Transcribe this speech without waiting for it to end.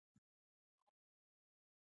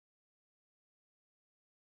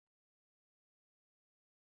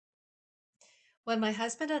When my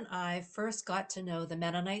husband and I first got to know the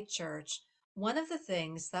Mennonite Church, one of the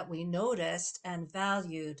things that we noticed and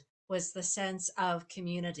valued was the sense of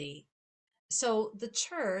community. So the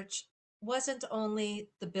church wasn't only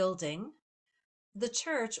the building, the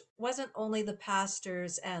church wasn't only the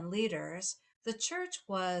pastors and leaders, the church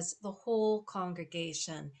was the whole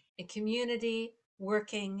congregation, a community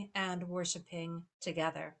working and worshiping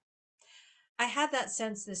together. I had that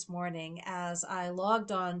sense this morning as I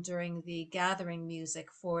logged on during the gathering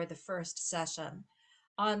music for the first session.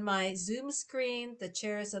 On my Zoom screen, the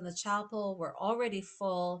chairs in the chapel were already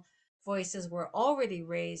full, voices were already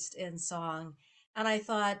raised in song, and I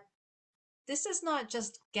thought, this is not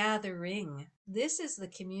just gathering, this is the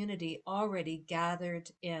community already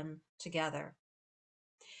gathered in together.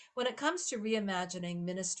 When it comes to reimagining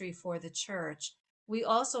ministry for the church, we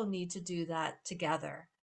also need to do that together.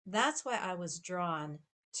 That's why I was drawn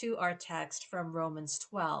to our text from Romans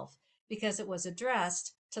 12, because it was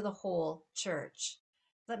addressed to the whole church.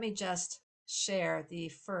 Let me just share the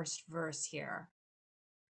first verse here.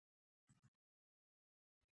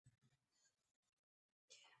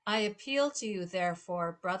 I appeal to you,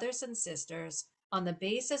 therefore, brothers and sisters, on the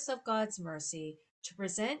basis of God's mercy, to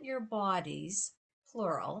present your bodies,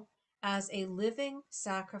 plural, as a living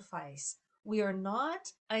sacrifice. We are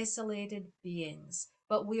not isolated beings,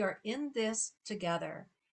 but we are in this together.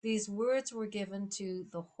 These words were given to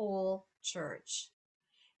the whole church.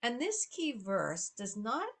 And this key verse does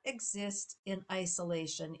not exist in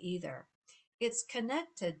isolation either. It's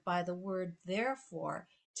connected by the word therefore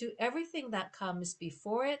to everything that comes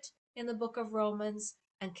before it in the book of Romans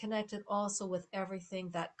and connected also with everything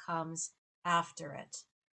that comes after it.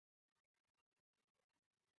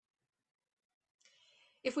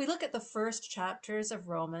 If we look at the first chapters of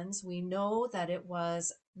Romans, we know that it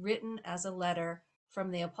was written as a letter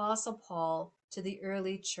from the Apostle Paul to the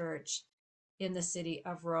early church in the city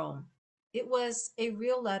of Rome. It was a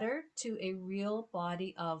real letter to a real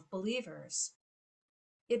body of believers.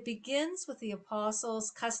 It begins with the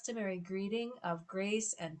apostles' customary greeting of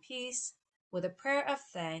grace and peace with a prayer of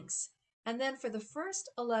thanks, and then for the first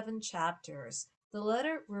 11 chapters, the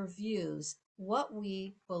letter reviews what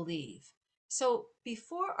we believe. So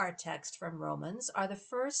before our text from Romans are the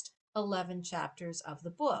first 11 chapters of the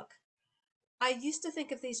book. I used to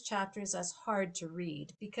think of these chapters as hard to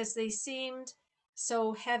read because they seemed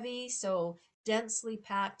so heavy, so densely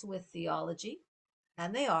packed with theology,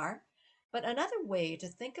 and they are. But another way to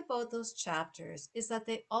think about those chapters is that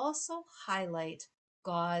they also highlight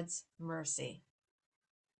God's mercy.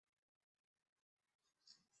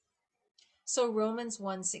 So Romans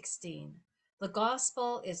 1:16, the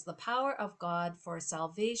gospel is the power of God for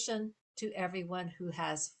salvation to everyone who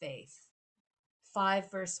has faith.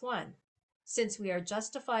 5 verse 1, since we are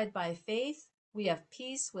justified by faith, we have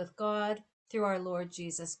peace with God through our Lord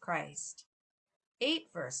Jesus Christ. 8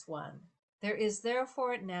 verse 1, there is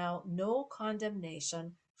therefore now no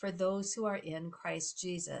condemnation for those who are in Christ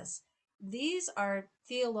Jesus. These are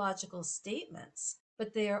theological statements,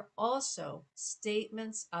 but they are also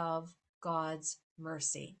statements of God's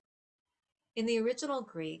mercy. In the original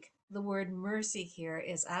Greek, the word mercy here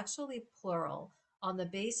is actually plural on the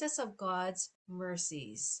basis of God's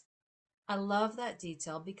mercies. I love that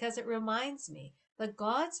detail because it reminds me that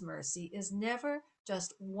God's mercy is never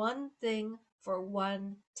just one thing for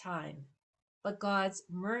one time, but God's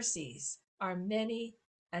mercies are many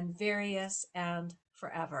and various and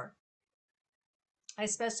forever. I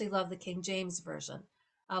especially love the King James Version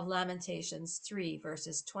of Lamentations 3,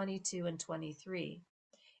 verses 22 and 23.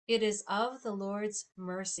 It is of the Lord's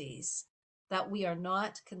mercies that we are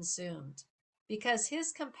not consumed, because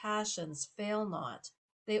his compassions fail not.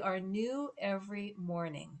 They are new every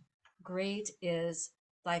morning. Great is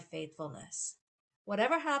thy faithfulness.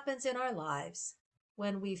 Whatever happens in our lives,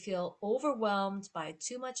 when we feel overwhelmed by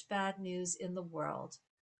too much bad news in the world,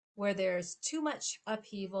 where there's too much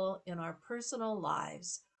upheaval in our personal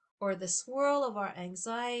lives, or the swirl of our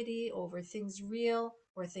anxiety over things real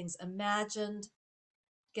or things imagined,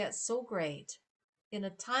 gets so great in a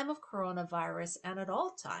time of coronavirus and at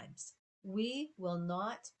all times, we will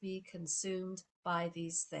not be consumed by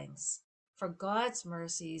these things. For God's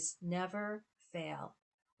mercies never fail.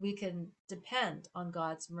 We can depend on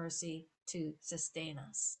God's mercy to sustain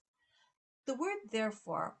us. The word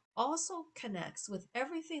therefore also connects with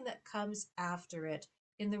everything that comes after it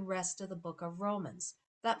in the rest of the book of Romans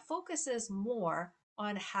that focuses more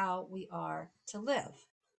on how we are to live.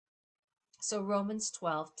 So Romans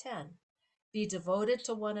 12:10, be devoted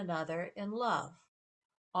to one another in love.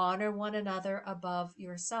 Honor one another above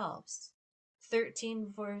yourselves.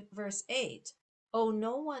 13 verse 8, owe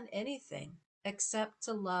no one anything except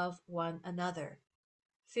to love one another.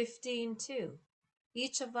 15:2.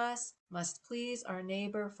 Each of us must please our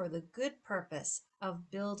neighbor for the good purpose of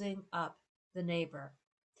building up the neighbor.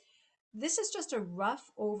 This is just a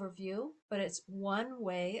rough overview, but it's one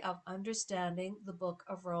way of understanding the book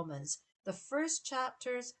of Romans. The first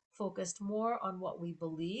chapters focused more on what we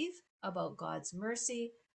believe about God's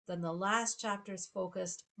mercy, then the last chapters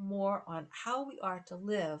focused more on how we are to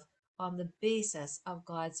live on the basis of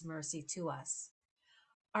God's mercy to us.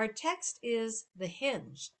 Our text is the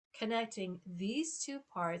hinge connecting these two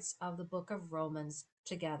parts of the book of Romans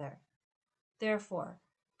together. Therefore,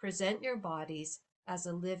 present your bodies as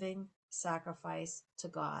a living sacrifice to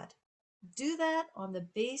God. Do that on the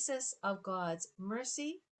basis of God's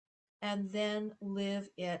mercy and then live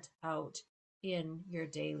it out in your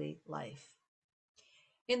daily life.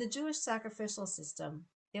 In the Jewish sacrificial system,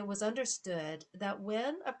 it was understood that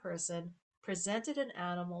when a person presented an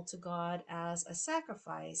animal to God as a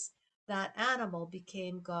sacrifice, that animal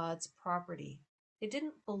became God's property. It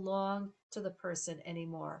didn't belong to the person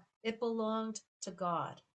anymore. It belonged to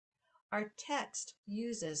God. Our text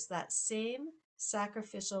uses that same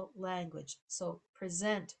sacrificial language. So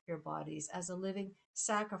present your bodies as a living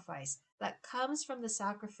sacrifice. That comes from the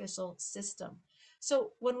sacrificial system.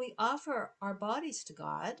 So when we offer our bodies to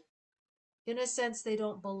God, in a sense, they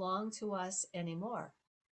don't belong to us anymore.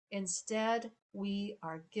 Instead, we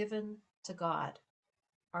are given to God.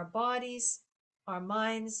 Our bodies, our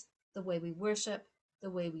minds, the way we worship, the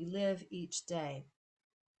way we live each day.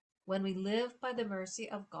 When we live by the mercy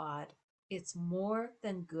of God, it's more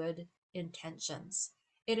than good intentions.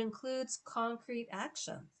 It includes concrete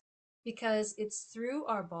actions because it's through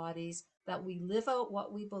our bodies that we live out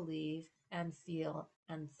what we believe and feel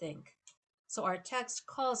and think. So our text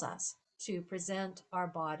calls us to present our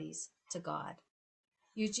bodies to God.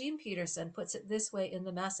 Eugene Peterson puts it this way in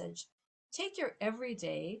the Message: take your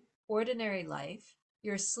everyday, ordinary life,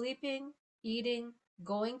 your sleeping, eating,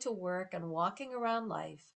 going to work, and walking around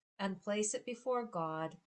life, and place it before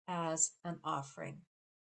God as an offering.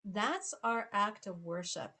 That's our act of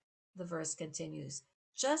worship, the verse continues.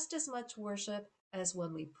 Just as much worship as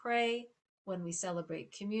when we pray, when we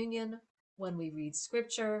celebrate communion, when we read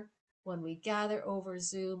scripture, when we gather over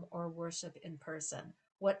Zoom or worship in person.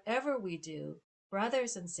 Whatever we do,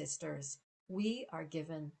 brothers and sisters, we are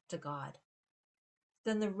given to God.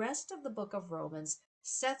 Then the rest of the book of Romans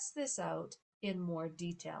sets this out in more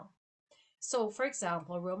detail. So, for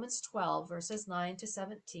example, Romans 12, verses 9 to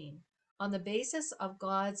 17, on the basis of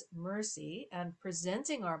God's mercy and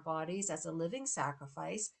presenting our bodies as a living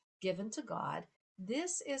sacrifice given to God,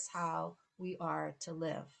 this is how we are to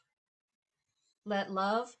live. Let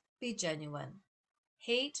love be genuine.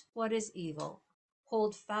 Hate what is evil.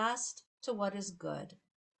 Hold fast to what is good.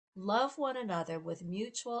 Love one another with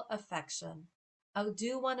mutual affection.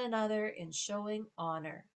 Outdo one another in showing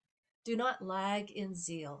honor. Do not lag in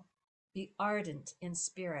zeal. Be ardent in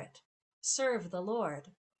spirit. Serve the Lord.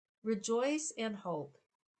 Rejoice in hope.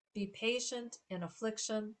 Be patient in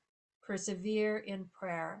affliction. Persevere in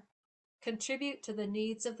prayer. Contribute to the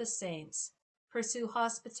needs of the saints. Pursue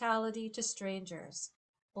hospitality to strangers.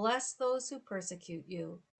 Bless those who persecute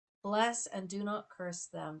you. Bless and do not curse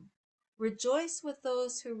them. Rejoice with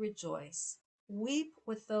those who rejoice. Weep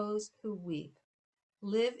with those who weep.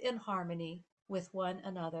 Live in harmony with one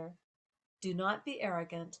another. Do not be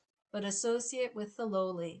arrogant, but associate with the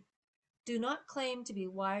lowly. Do not claim to be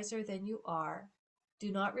wiser than you are.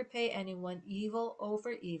 Do not repay anyone evil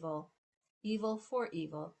over evil, evil for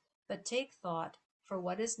evil, but take thought for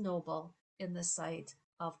what is noble in the sight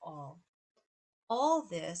of all. All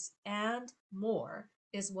this and more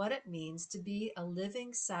is what it means to be a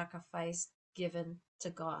living sacrifice given to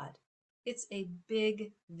God. It's a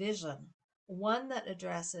big vision, one that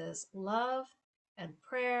addresses love and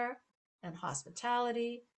prayer and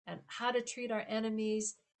hospitality and how to treat our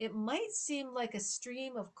enemies. It might seem like a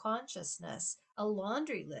stream of consciousness, a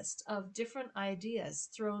laundry list of different ideas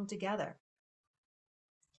thrown together.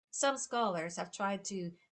 Some scholars have tried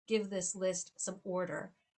to give this list some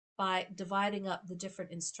order by dividing up the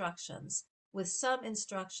different instructions, with some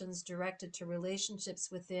instructions directed to relationships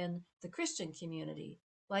within the Christian community,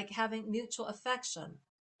 like having mutual affection,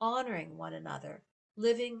 honoring one another,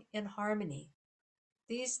 living in harmony.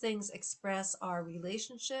 These things express our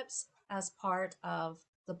relationships as part of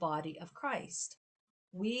the body of Christ.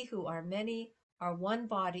 We who are many are one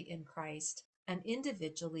body in Christ, and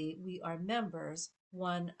individually we are members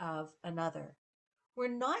one of another. We're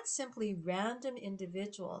not simply random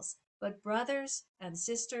individuals, but brothers and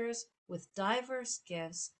sisters with diverse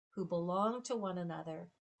gifts who belong to one another,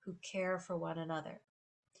 who care for one another.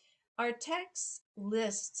 Our text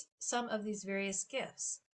lists some of these various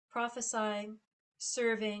gifts: prophesying,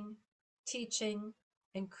 serving, teaching,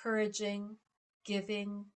 encouraging,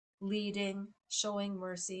 giving, leading, showing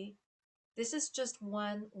mercy. This is just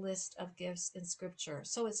one list of gifts in Scripture,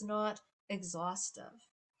 so it's not exhaustive.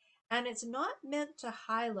 And it's not meant to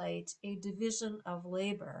highlight a division of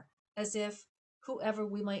labor, as if whoever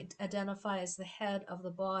we might identify as the head of the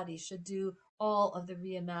body should do all of the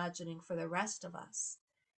reimagining for the rest of us.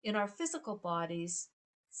 In our physical bodies,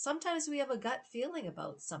 sometimes we have a gut feeling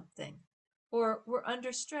about something, or we're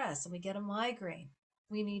under stress and we get a migraine.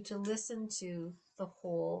 We need to listen to the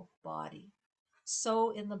whole body. So,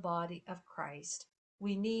 in the body of Christ,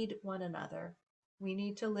 we need one another. We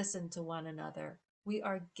need to listen to one another. We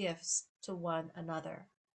are gifts to one another.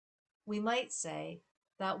 We might say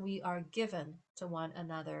that we are given to one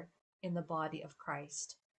another in the body of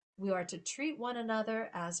Christ. We are to treat one another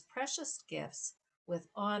as precious gifts with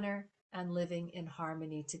honor and living in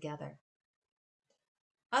harmony together.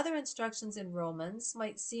 Other instructions in Romans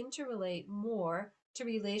might seem to relate more to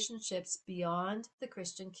relationships beyond the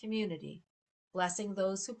Christian community: blessing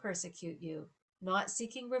those who persecute you, not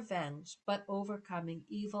seeking revenge, but overcoming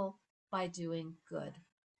evil by doing good.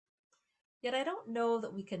 Yet I don't know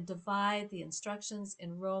that we can divide the instructions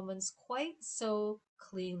in Romans quite so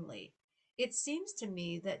cleanly. It seems to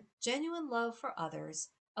me that genuine love for others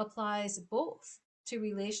applies both to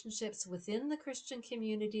relationships within the Christian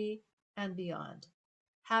community and beyond.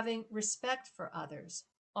 Having respect for others,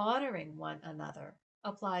 honoring one another,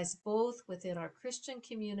 applies both within our Christian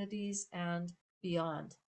communities and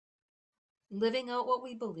beyond. Living out what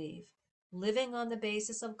we believe, living on the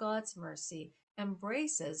basis of God's mercy,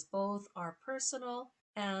 embraces both our personal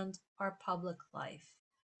and our public life,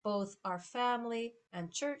 both our family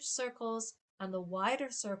and church circles, and the wider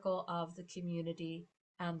circle of the community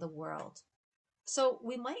and the world. So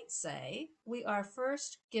we might say we are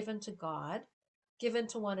first given to God, given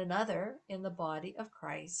to one another in the body of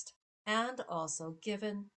Christ, and also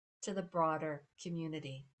given to the broader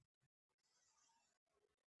community.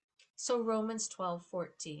 So Romans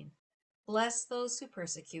 12:14, bless those who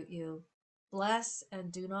persecute you, bless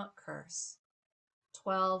and do not curse.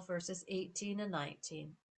 12 verses 18 and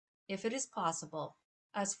 19, if it is possible,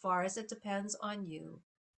 as far as it depends on you,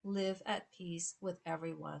 live at peace with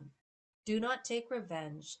everyone. Do not take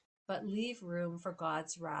revenge, but leave room for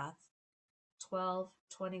God's wrath.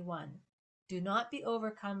 12:21, do not be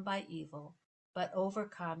overcome by evil, but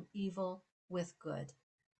overcome evil with good.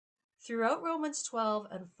 Throughout Romans 12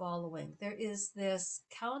 and following, there is this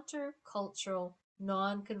countercultural,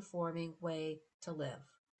 non-conforming way to live.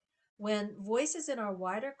 When voices in our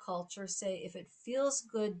wider culture say, if it feels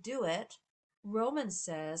good, do it, Romans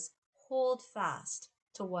says, hold fast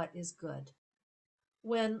to what is good.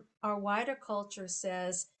 When our wider culture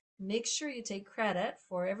says, make sure you take credit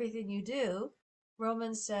for everything you do,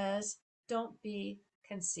 Romans says, don't be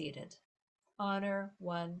conceited. Honor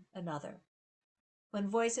one another. When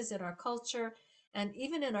voices in our culture and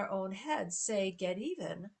even in our own heads say, get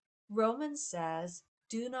even, Romans says,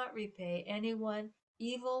 do not repay anyone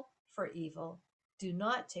evil for evil. Do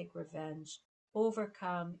not take revenge.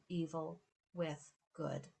 Overcome evil with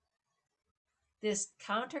good. This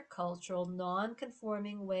countercultural,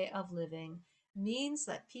 non-conforming way of living means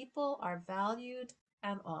that people are valued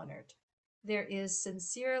and honored. There is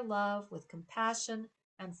sincere love with compassion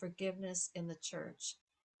and forgiveness in the church.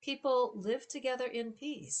 People live together in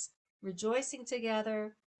peace, rejoicing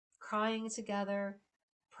together, crying together,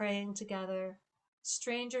 praying together.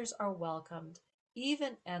 Strangers are welcomed.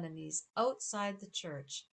 Even enemies outside the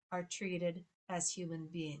church are treated as human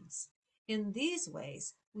beings. In these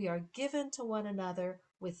ways, we are given to one another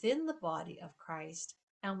within the body of Christ,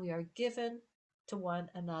 and we are given to one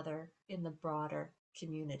another in the broader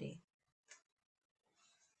community.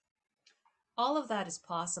 All of that is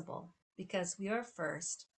possible because we are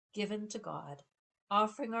first given to God,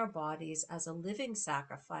 offering our bodies as a living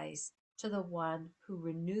sacrifice to the one who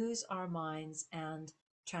renews our minds and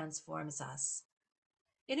transforms us.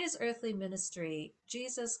 In his earthly ministry,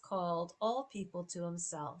 Jesus called all people to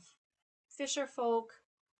himself: fisherfolk,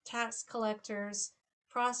 tax collectors,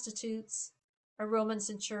 prostitutes, a Roman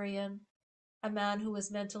centurion, a man who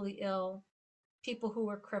was mentally ill, people who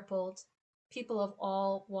were crippled, people of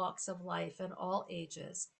all walks of life and all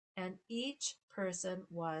ages, and each person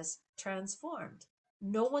was transformed.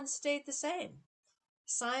 No one stayed the same.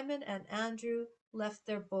 Simon and Andrew left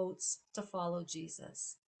their boats to follow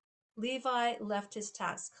Jesus. Levi left his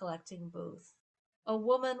tax collecting booth. A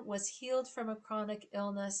woman was healed from a chronic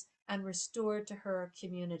illness and restored to her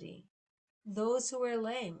community. Those who were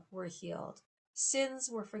lame were healed. Sins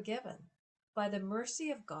were forgiven. by the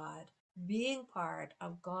mercy of God, being part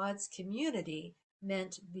of God's community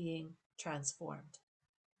meant being transformed.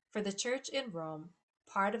 For the church in Rome,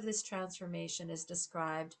 part of this transformation is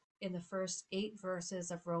described in the first 8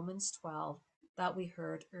 verses of Romans 12 that we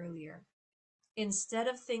heard earlier. Instead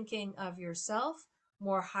of thinking of yourself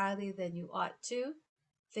more highly than you ought to,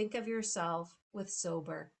 think of yourself with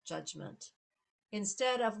sober judgment.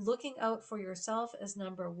 Instead of looking out for yourself as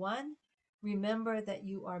number one, remember that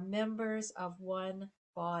you are members of one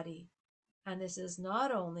body. And this is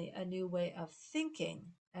not only a new way of thinking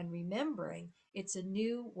and remembering, it's a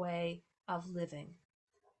new way of living.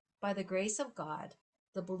 By the grace of God,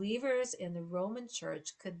 the believers in the Roman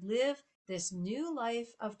Church could live this new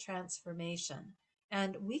life of transformation,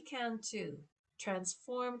 and we can too,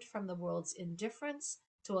 transformed from the world's indifference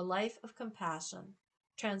to a life of compassion,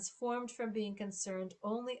 transformed from being concerned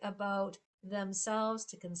only about themselves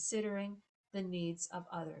to considering the needs of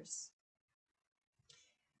others.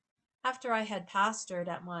 After I had pastored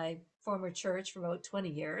at my former church for about 20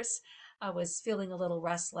 years, I was feeling a little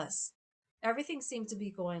restless. Everything seemed to be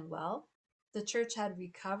going well. The church had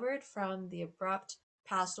recovered from the abrupt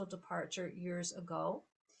pastoral departure years ago.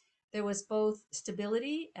 There was both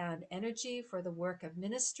stability and energy for the work of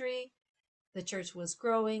ministry. The church was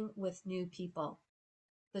growing with new people.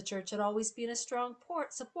 The church had always been a strong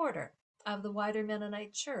supporter of the wider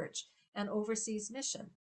Mennonite church and overseas mission,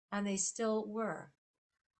 and they still were.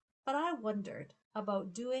 But I wondered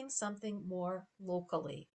about doing something more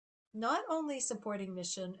locally, not only supporting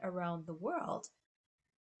mission around the world.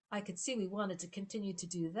 I could see we wanted to continue to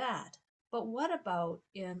do that, but what about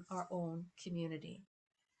in our own community?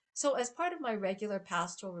 So as part of my regular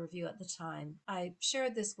pastoral review at the time, I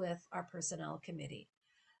shared this with our personnel committee.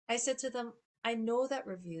 I said to them, I know that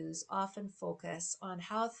reviews often focus on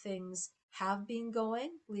how things have been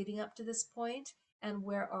going leading up to this point and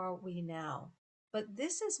where are we now. But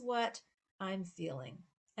this is what I'm feeling.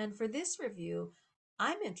 And for this review,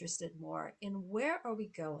 I'm interested more in where are we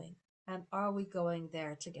going and are we going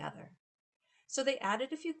there together? So they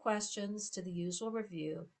added a few questions to the usual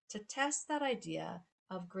review to test that idea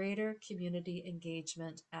of greater community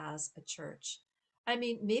engagement as a church. I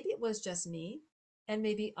mean, maybe it was just me, and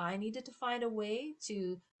maybe I needed to find a way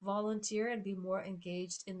to volunteer and be more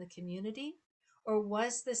engaged in the community. Or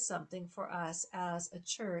was this something for us as a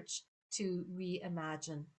church to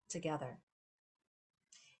reimagine together?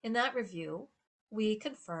 In that review, we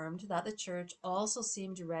confirmed that the church also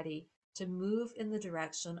seemed ready to move in the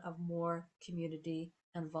direction of more community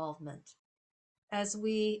involvement. As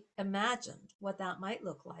we imagined what that might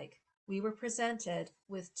look like, we were presented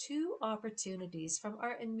with 2 opportunities from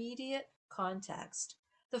our immediate context.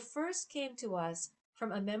 The first came to us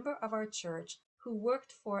from a member of our church who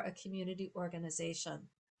worked for a community organization.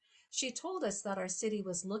 She told us that our city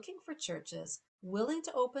was looking for churches willing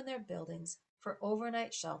to open their buildings for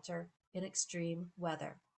overnight shelter in extreme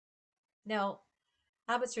weather. Now,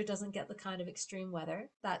 Abbotsford doesn't get the kind of extreme weather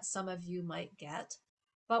that some of you might get,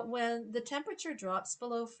 but when the temperature drops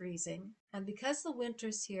below freezing, and because the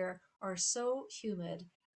winters here are so humid,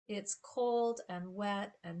 it's cold and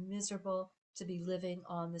wet and miserable to be living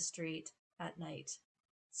on the street at night.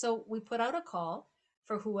 So we put out a call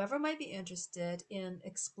for whoever might be interested in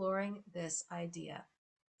exploring this idea.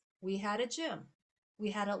 We had a gym,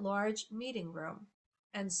 we had a large meeting room,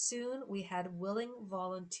 and soon we had willing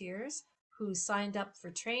volunteers who signed up for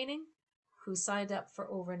training, who signed up for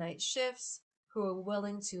overnight shifts, who were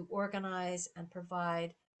willing to organize and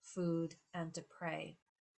provide food and to pray.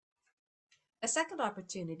 A second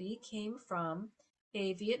opportunity came from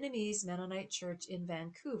a Vietnamese Mennonite church in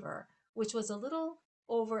Vancouver, which was a little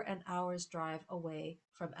over an hour's drive away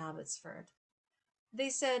from Abbotsford. They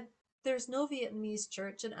said, there's no Vietnamese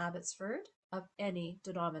church in Abbotsford of any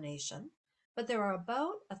denomination, but there are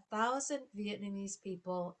about 1,000 Vietnamese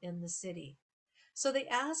people in the city. So they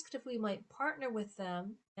asked if we might partner with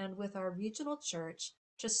them and with our regional church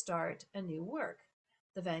to start a new work.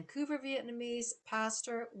 The Vancouver Vietnamese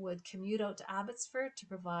pastor would commute out to Abbotsford to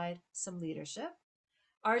provide some leadership.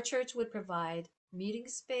 Our church would provide meeting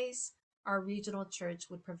space. Our regional church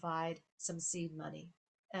would provide some seed money.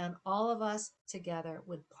 And all of us together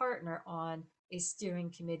would partner on a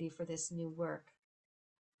steering committee for this new work.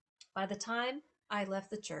 By the time I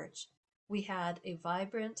left the church, we had a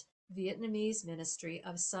vibrant Vietnamese ministry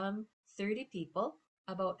of some 30 people,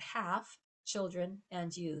 about half children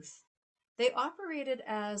and youth. They operated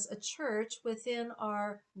as a church within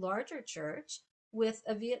our larger church with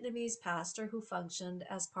a Vietnamese pastor who functioned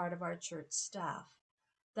as part of our church staff.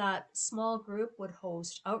 That small group would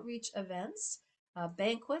host outreach events,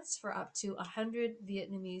 banquets for up to 100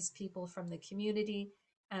 Vietnamese people from the community,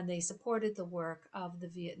 and they supported the work of the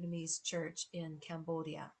Vietnamese church in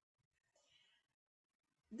Cambodia.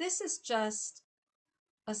 This is just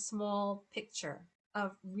a small picture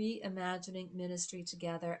of reimagining ministry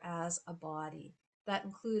together as a body that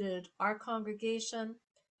included our congregation,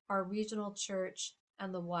 our regional church,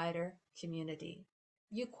 and the wider community.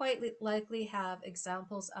 You quite likely have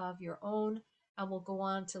examples of your own and will go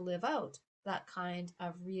on to live out that kind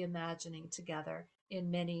of reimagining together in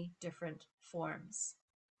many different forms.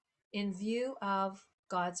 In view of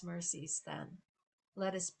God's mercies, then,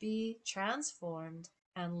 let us be transformed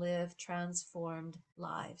and live transformed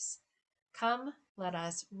lives. Come, let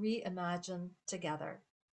us reimagine together,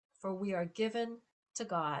 for we are given to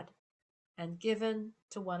God and given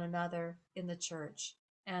to one another in the church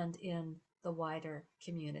and in the wider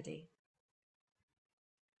community.